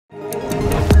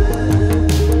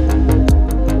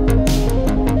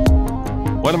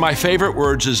One of my favorite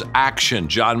words is action.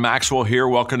 John Maxwell here.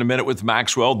 Welcome to Minute with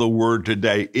Maxwell. The word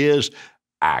today is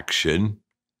action.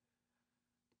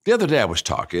 The other day I was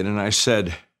talking and I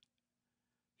said,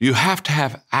 you have to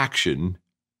have action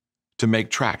to make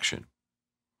traction.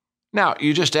 Now,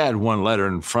 you just add one letter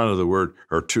in front of the word,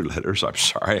 or two letters. I'm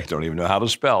sorry, I don't even know how to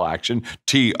spell action,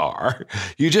 TR.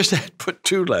 You just put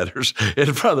two letters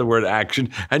in front of the word action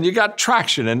and you got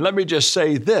traction. And let me just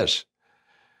say this.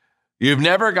 You've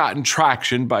never gotten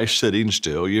traction by sitting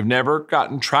still. You've never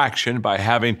gotten traction by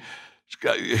having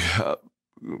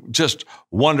just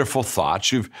wonderful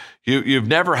thoughts. You've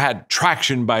never had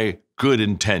traction by good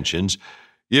intentions.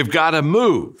 You've got to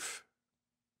move,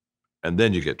 and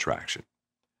then you get traction.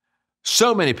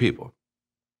 So many people,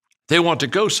 they want to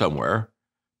go somewhere,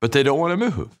 but they don't want to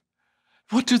move.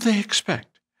 What do they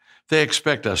expect? They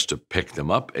expect us to pick them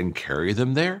up and carry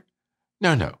them there?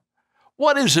 No.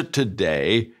 What is it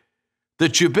today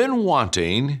that you've been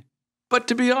wanting, but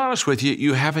to be honest with you,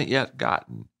 you haven't yet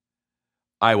gotten?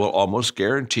 I will almost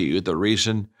guarantee you the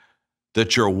reason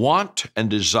that your want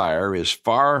and desire is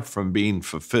far from being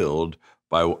fulfilled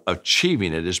by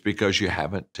achieving it is because you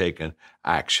haven't taken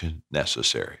action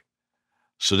necessary.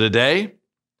 So today,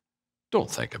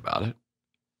 don't think about it.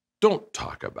 Don't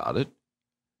talk about it.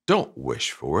 Don't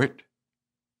wish for it.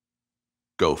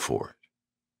 Go for it.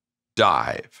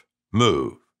 Dive,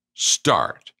 move,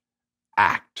 start,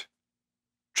 act.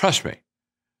 Trust me,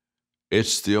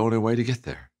 it's the only way to get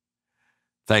there.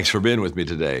 Thanks for being with me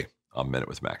today on Minute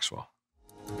with Maxwell.